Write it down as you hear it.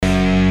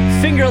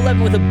You're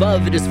 11 with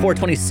Above. It is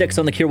 426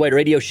 on the Kier White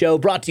Radio Show,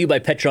 brought to you by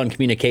Petron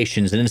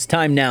Communications. And it's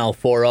time now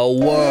for a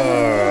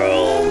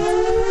World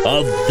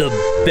of the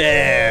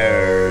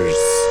Bears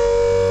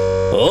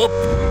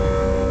update.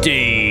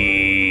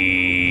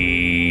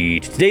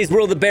 Today's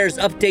World of the Bears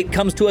update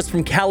comes to us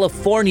from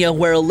California,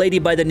 where a lady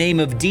by the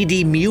name of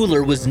Dee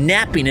Mueller was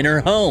napping in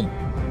her home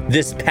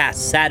this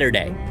past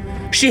Saturday.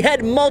 She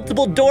had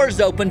multiple doors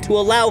open to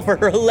allow for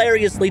her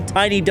hilariously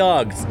tiny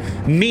dogs,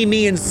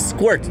 Mimi and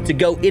Squirt, to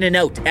go in and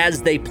out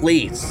as they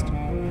pleased.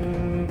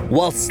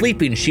 While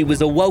sleeping, she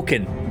was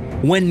awoken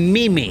when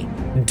Mimi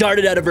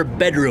darted out of her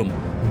bedroom,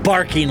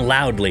 barking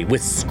loudly,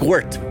 with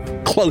Squirt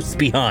close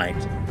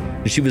behind.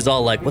 And she was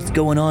all like, "What's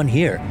going on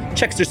here?"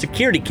 Checks her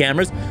security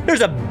cameras.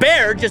 There's a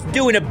bear just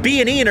doing a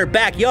B&E in her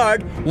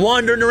backyard,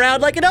 wandering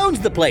around like it owns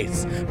the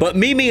place. But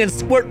Mimi and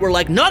Squirt were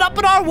like, "Not up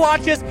in our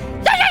watches."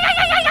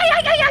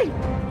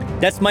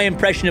 That's my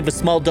impression of a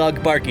small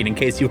dog barking, in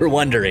case you were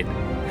wondering.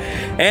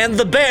 And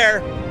the bear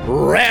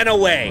ran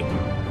away.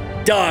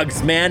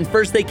 Dogs, man.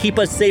 First they keep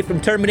us safe from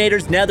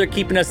Terminators, now they're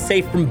keeping us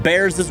safe from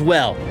bears as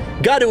well.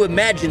 Got to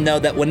imagine, though,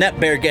 that when that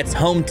bear gets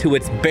home to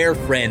its bear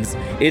friends,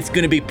 it's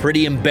going to be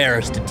pretty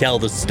embarrassed to tell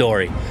the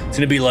story. It's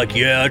going to be like,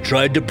 "Yeah, I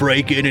tried to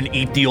break in and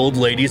eat the old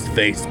lady's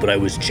face, but I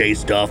was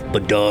chased off by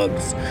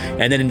dogs."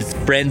 And then his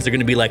friends are going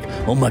to be like,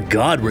 "Oh my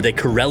God, were they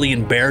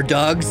Karelian bear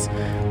dogs?"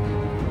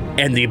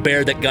 And the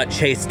bear that got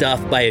chased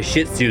off by a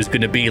Shih Tzu is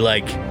going to be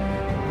like,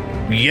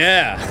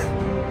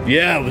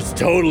 Yeah, it was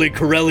totally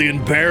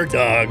Karelian bear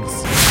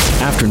dogs.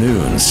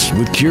 Afternoons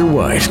with Kier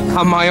White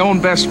I'm my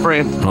own best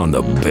friend. on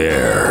the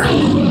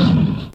Bear.